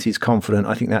 promising signs. He's confident.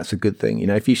 I think that's a good thing.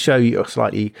 If you show you're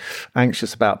slightly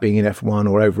anxious about being in F1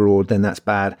 or overawed, then that's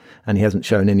bad. And he hasn't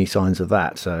shown any signs of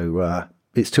that. So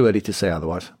it's too early to say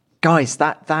otherwise. Guys,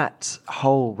 that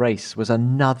whole race was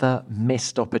another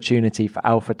missed opportunity for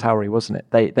Alpha Tauri, wasn't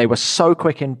it? They were so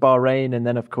quick in Bahrain, and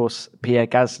then, of course, Pierre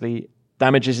Gasly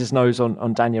damages his nose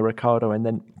on Daniel Ricciardo. And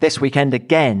then this weekend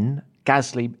again,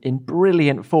 Gasly in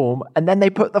brilliant form, and then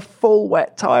they put the full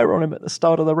wet tyre on him at the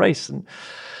start of the race. And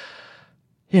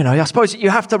I suppose you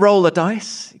have to roll the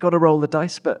dice. You got to roll the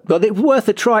dice, but it was worth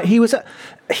a try. He was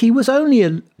only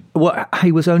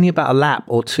about a lap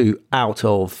or two out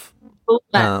of. Oh,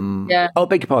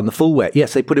 beg your pardon, the full wet.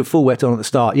 Yes, they put a full wet on at the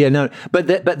start. Yeah, no,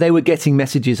 but they were getting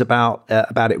messages about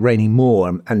it raining more,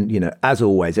 and as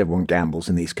always, everyone gambles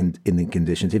in these in the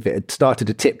conditions. If it had started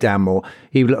to tip down more,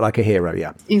 he would look like a hero.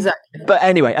 Yeah, exactly. But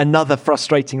anyway, another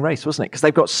frustrating race, wasn't it? Because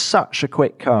they've got such a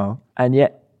quick car, and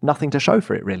yet nothing to show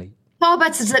for it, really. Far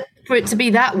better for it to be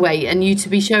that way, and you to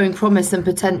be showing promise and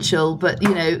potential, but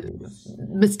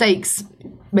mistakes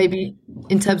maybe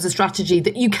in terms of strategy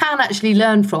that you can actually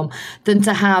learn from, than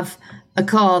to have a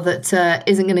car that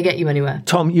isn't going to get you anywhere.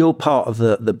 Tom, you're part of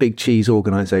the Big Cheese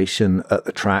organisation at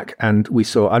the track, and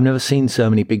I've never seen so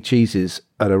many big cheeses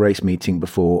at a race meeting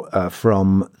before,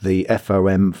 from the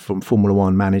FOM, from Formula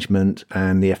One management,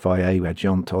 and the FIA. We had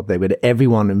Jean Todt, they had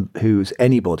everyone who's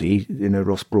anybody,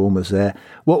 Ross Brawn was there.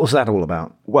 What was that all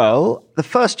about? Well, the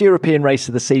first European race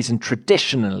of the season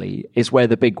traditionally is where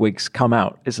the bigwigs come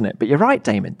out, isn't it? But you're right,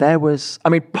 Damon,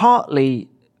 partly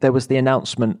there was the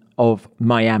announcement of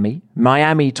Miami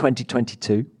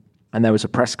 2022, and there was a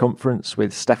press conference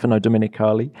with Stefano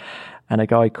Domenicali and a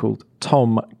guy called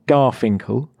Tom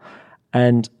Garfinkel.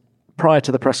 And prior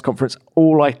to the press conference,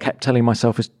 all I kept telling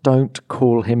myself is, don't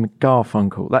call him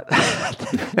Garfunkel.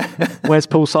 Where's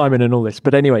Paul Simon and all this?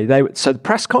 But anyway, so the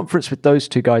press conference with those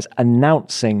two guys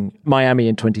announcing Miami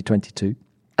in 2022.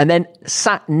 And then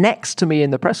sat next to me in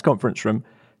the press conference room,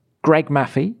 Greg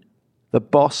Maffei, the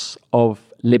boss of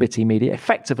Liberty Media,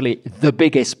 effectively the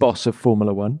biggest boss of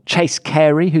Formula One. Chase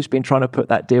Carey, who's been trying to put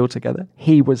that deal together,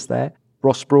 he was there.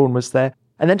 Ross Brawn was there.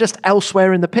 And then just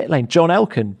elsewhere in the pit lane, John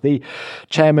Elkann, the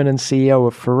chairman and CEO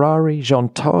of Ferrari, Jean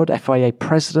Todt, FIA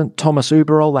president, Thomas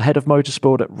Uberol, the head of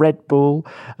motorsport at Red Bull,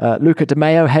 Luca De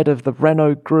Meo, head of the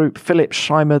Renault Group, Philip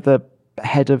Scheimer, the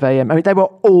head of AM. I mean, they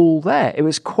were all there. It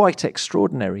was quite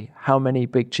extraordinary how many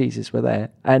big cheeses were there.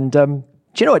 And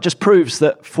it just proves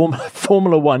that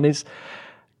Formula One is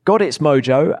got its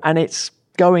mojo, and it's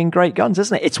going great guns,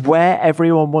 isn't it? It's where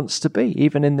everyone wants to be,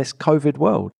 even in this COVID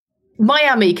world.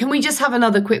 Miami, can we just have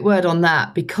another quick word on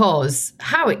that? Because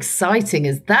how exciting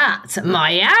is that?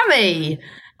 Miami!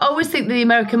 I always think the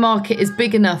American market is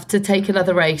big enough to take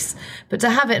another race, but to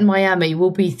have it in Miami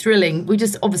will be thrilling. We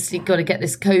just obviously got to get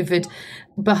this COVID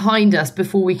behind us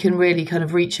before we can really kind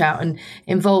of reach out and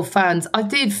involve fans. I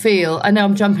did feel, I know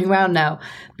I'm jumping around now,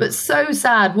 but so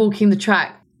sad walking the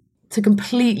track to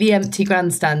completely empty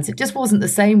grandstands. It just wasn't the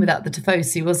same without the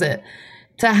Tifosi, was it?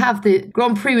 To have the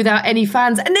Grand Prix without any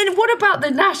fans. And then what about the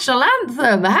national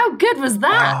anthem? How good was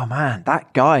that? Oh, man,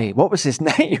 that guy. What was his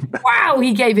name? Wow,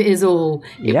 he gave it his all.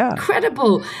 Yeah.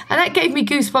 Incredible. And that gave me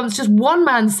goosebumps, just one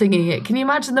man singing it. Can you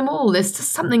imagine them all? There's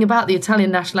just something about the Italian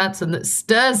national anthem that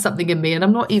stirs something in me. And I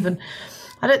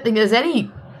don't think there's any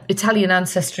Italian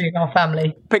ancestry in our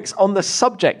family. Picks on the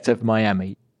subject of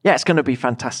Miami. Yeah, it's going to be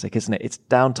fantastic, isn't it? It's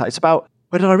downtown. It's about...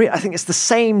 Where did I read? I think it's the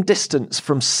same distance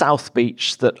from South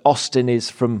Beach that Austin is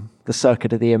from the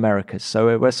Circuit of the Americas.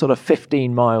 So we're sort of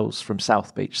 15 miles from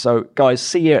South Beach. So guys,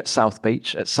 see you at South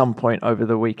Beach at some point over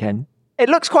the weekend. It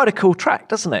looks quite a cool track,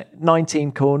 doesn't it?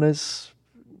 19 corners,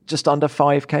 just under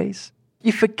 5Ks.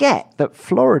 You forget that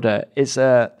Florida is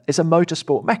a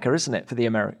motorsport mecca, isn't it,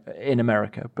 for in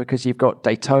America? Because you've got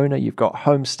Daytona, you've got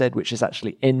Homestead, which is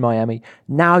actually in Miami.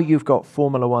 Now you've got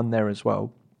Formula One there as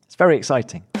well. It's very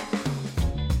exciting.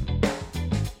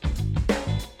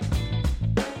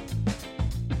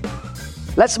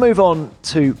 Let's move on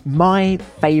to my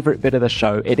favourite bit of the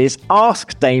show. It is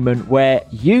Ask Damon, where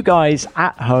you guys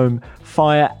at home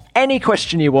fire any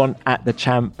question you want at the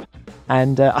champ.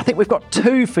 And I think we've got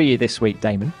 2 for you this week,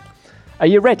 Damon. Are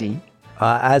you ready?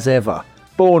 As ever.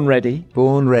 Born ready?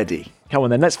 Born ready. Come on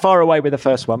then, let's fire away with the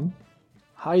first one.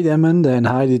 Hi Damon and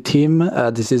hi the team.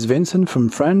 This is Vincent from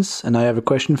France and I have a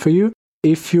question for you.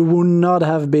 If you would not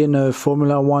have been a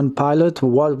Formula One pilot,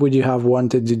 what would you have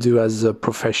wanted to do as a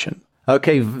profession?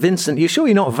 Okay, Vincent, you sure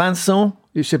you're not Vincent?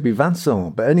 You should be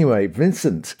Vincent. But anyway,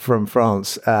 Vincent from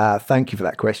France, thank you for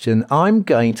that question. I'm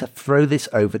going to throw this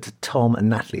over to Tom and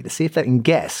Natalie to see if they can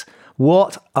guess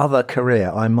what other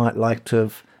career I might like to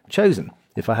have chosen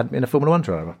if I hadn't been a Formula One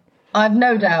driver. I've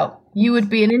no doubt you would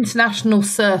be an international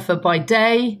surfer by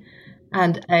day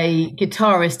and a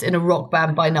guitarist in a rock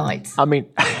band by night. I mean...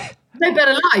 No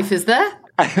better life, is there?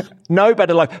 No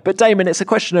better life. But Damon, it's a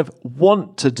question of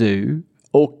want to do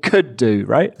or could do,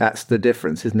 right? That's the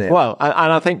difference, isn't it? Well,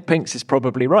 and I think Pinks is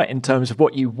probably right in terms of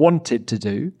what you wanted to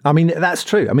do. I mean, that's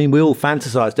true. I mean, we all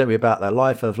fantasize, don't we, about that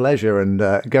life of leisure and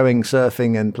going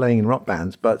surfing and playing in rock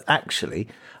bands. But actually,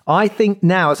 I think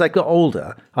now, as I got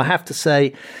older, I have to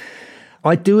say,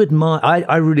 I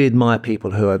really admire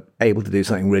people who are able to do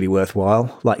something really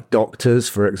worthwhile, like doctors,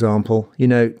 for example. You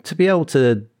know, to be able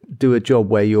to do a job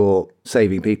where you're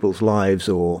saving people's lives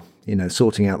or, you know,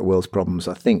 sorting out the world's problems,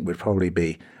 I think would probably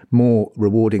be more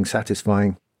rewarding,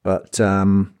 satisfying. But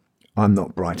I'm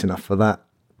not bright enough for that,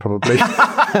 probably.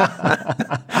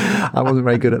 I wasn't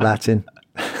very good at Latin.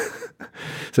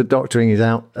 So doctoring is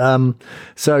out.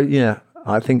 So, yeah,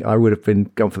 I think I would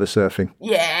have gone for the surfing.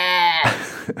 Yeah.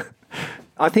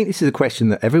 I think this is a question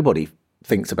that everybody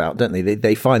thinks about, don't they?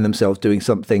 They find themselves doing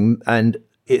something and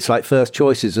it's like first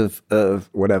choices of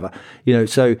whatever. You know,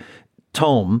 so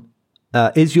Tom...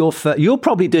 you're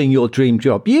probably doing your dream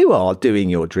job. You are doing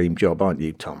your dream job, aren't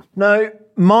you, Tom? No,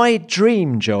 my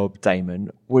dream job,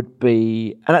 Damon, would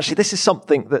be... And actually, this is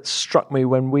something that struck me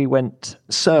when we went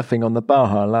surfing on the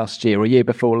Baja last year or year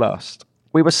before last.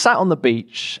 We were sat on the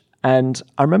beach and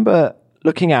I remember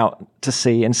looking out to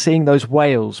sea and seeing those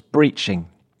whales breaching.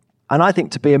 And I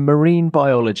think to be a marine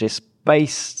biologist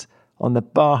based on the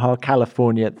Baja,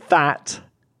 California, that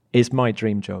is my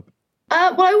dream job.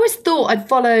 Well, I always thought I'd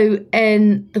follow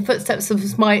in the footsteps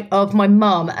of my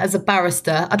mum as a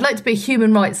barrister. I'd like to be a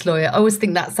human rights lawyer. I always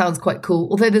think that sounds quite cool,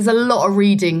 although there's a lot of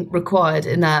reading required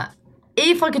in that.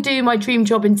 If I could do my dream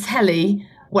job in telly,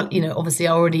 well, you know, obviously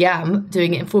I already am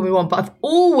doing it in Formula One, but I've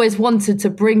always wanted to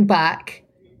bring back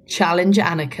Challenge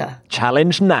Annika.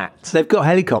 Challenge Nat. They've got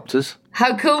helicopters.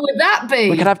 How cool would that be?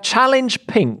 We could have Challenge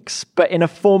Pinks, but in a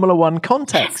Formula One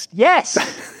context. Yes.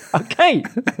 Okay.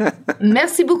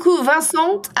 Merci beaucoup,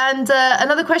 Vincent. And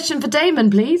another question for Damon,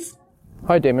 please.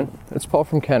 Hi, Damon. It's Paul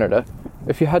from Canada.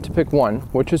 If you had to pick one,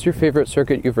 which is your favourite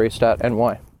circuit you've raced at and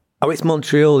why? Oh, it's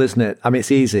Montreal, isn't it? I mean,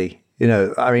 it's easy. You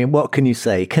know, I mean, what can you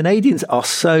say? Canadians are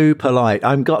so polite.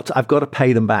 I've got to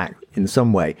pay them back in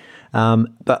some way.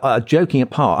 But joking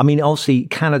apart, I mean, obviously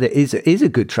Canada is a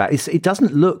good track. It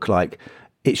doesn't look like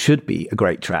it should be a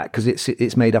great track because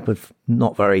it's made up of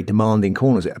not very demanding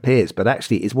corners, it appears, but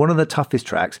actually it's one of the toughest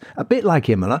tracks, a bit like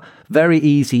Imola, very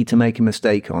easy to make a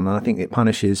mistake on, and I think it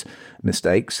punishes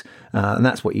mistakes, and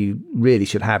that's what you really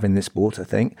should have in this sport, I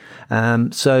think.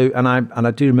 So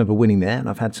I do remember winning there, and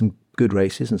I've had some good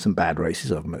races and some bad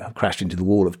races. I've crashed into the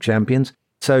wall of champions.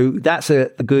 So that's a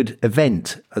good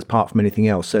event apart from anything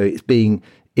else. So it's being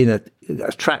in a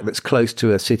track that's close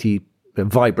to a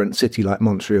vibrant city like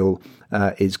Montreal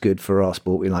is good for our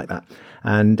sport. We like that.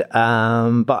 And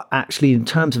but actually, in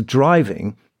terms of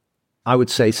driving, I would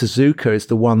say Suzuka is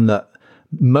the one that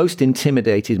most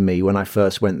intimidated me when I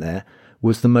first went there.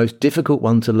 Was the most difficult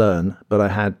one to learn, but I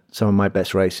had some of my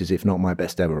best races, if not my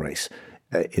best ever race,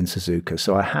 in Suzuka.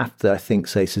 So I have to, I think,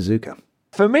 say Suzuka.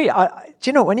 For me, do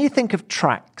you know, when you think of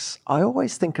tracks, I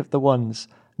always think of the ones,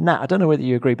 Nat, I don't know whether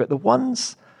you agree, but the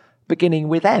ones beginning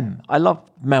with M. I love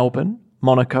Melbourne,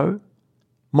 Monaco,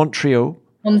 Montreal.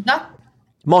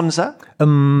 Monza.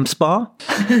 Spa.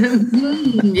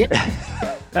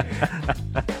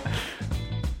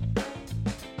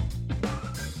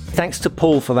 Thanks to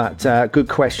Paul for that good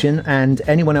question. And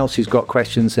anyone else who's got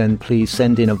questions, then please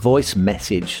send in a voice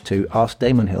message to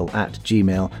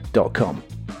askdamonhill@gmail.com.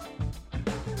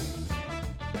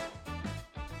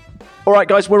 All right,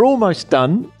 guys, we're almost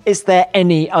done. Is there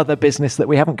any other business that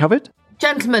we haven't covered?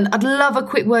 Gentlemen, I'd love a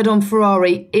quick word on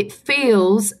Ferrari. It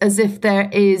feels as if there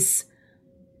is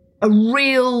a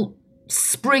real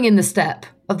spring in the step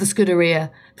of the Scuderia.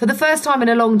 For the first time in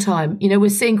a long time, you know, we're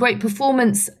seeing great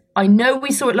performance. I know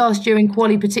we saw it last year in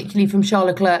quali, particularly from Charles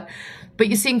Leclerc, but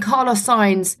you're seeing Carlos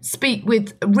Sainz speak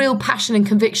with real passion and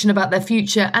conviction about their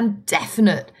future and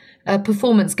definite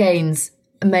performance gains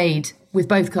made with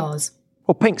both cars.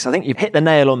 Well, Pinks, I think you've hit the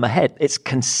nail on the head. It's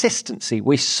consistency.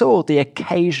 We saw the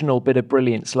occasional bit of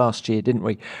brilliance last year, didn't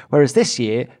we? Whereas this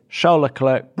year, Charles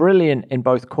Leclerc, brilliant in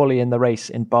both quali and the race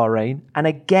in Bahrain, and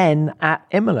again at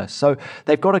Imola. So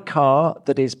they've got a car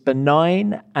that is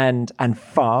benign and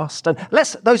fast. And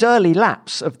those early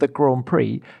laps of the Grand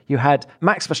Prix, you had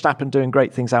Max Verstappen doing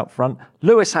great things out front,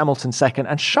 Lewis Hamilton second,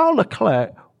 and Charles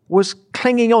Leclerc was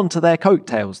clinging on to their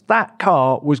coattails. That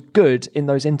car was good in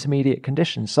those intermediate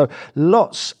conditions. So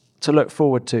lots to look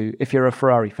forward to if you're a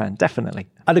Ferrari fan, definitely.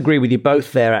 I'd agree with you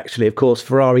both there, actually. Of course,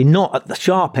 Ferrari not at the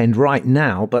sharp end right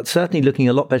now, but certainly looking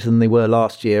a lot better than they were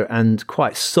last year and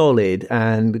quite solid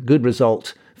and good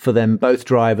result for them, both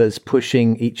drivers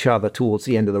pushing each other towards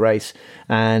the end of the race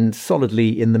and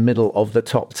solidly in the middle of the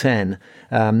top 10.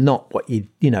 Not what you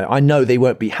know, I know they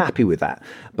won't be happy with that,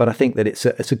 but I think that it's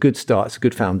a good start, it's a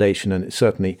good foundation, and it's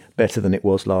certainly better than it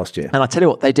was last year. And I tell you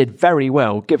what, they did very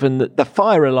well, given that the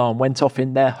fire alarm went off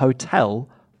in their hotel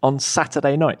on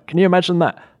Saturday night. Can you imagine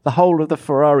that? The whole of the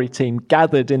Ferrari team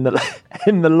gathered in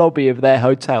the lobby of their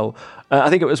hotel. I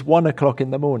think it was 1 o'clock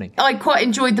in the morning. I quite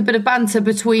enjoyed the bit of banter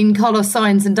between Carlos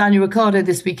Sainz and Daniel Ricciardo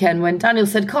this weekend when Daniel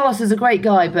said, Carlos is a great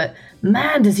guy, but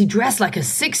man, does he dress like a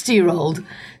 60-year-old,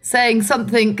 saying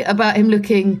something about him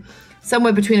looking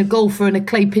somewhere between a golfer and a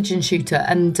clay pigeon shooter.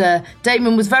 And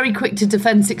Damon was very quick to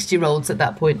defend 60-year-olds at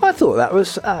that point. I thought that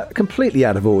was completely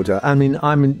out of order. I mean,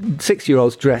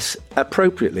 60-year-olds dress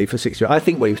appropriately for 60-year-olds. I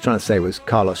think what he was trying to say was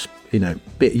Carlos, you know, a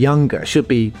bit younger, should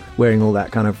be wearing all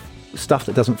that kind of stuff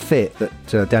that doesn't fit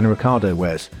that Daniel Ricciardo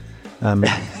wears.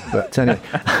 But anyway,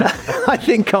 I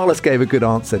think Carlos gave a good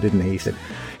answer, didn't he? He said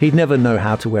he'd never know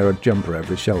how to wear a jumper over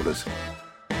his shoulders.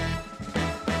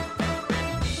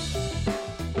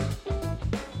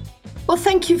 Well,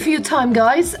 thank you for your time,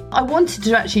 guys. I wanted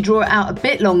to actually draw it out a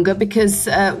bit longer because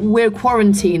we're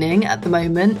quarantining at the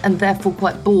moment and therefore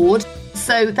quite bored.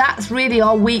 So that's really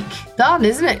our week done,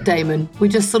 isn't it, Damon? We're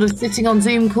just sort of sitting on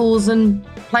Zoom calls and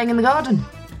playing in the garden.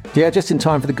 Yeah, just in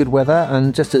time for the good weather,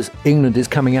 and just as England is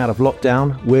coming out of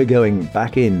lockdown, we're going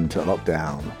back into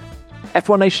lockdown.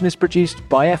 F1 Nation is produced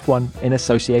by F1 in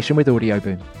association with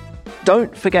Audioboom.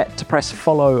 Don't forget to press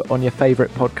follow on your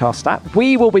favourite podcast app.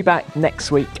 We will be back next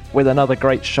week with another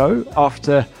great show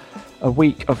after a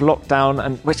week of lockdown,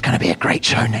 and it's going to be a great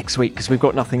show next week because we've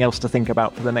got nothing else to think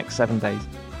about for the next 7 days.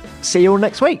 See you all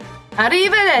next week.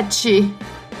 Arrivederci.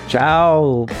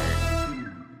 Ciao.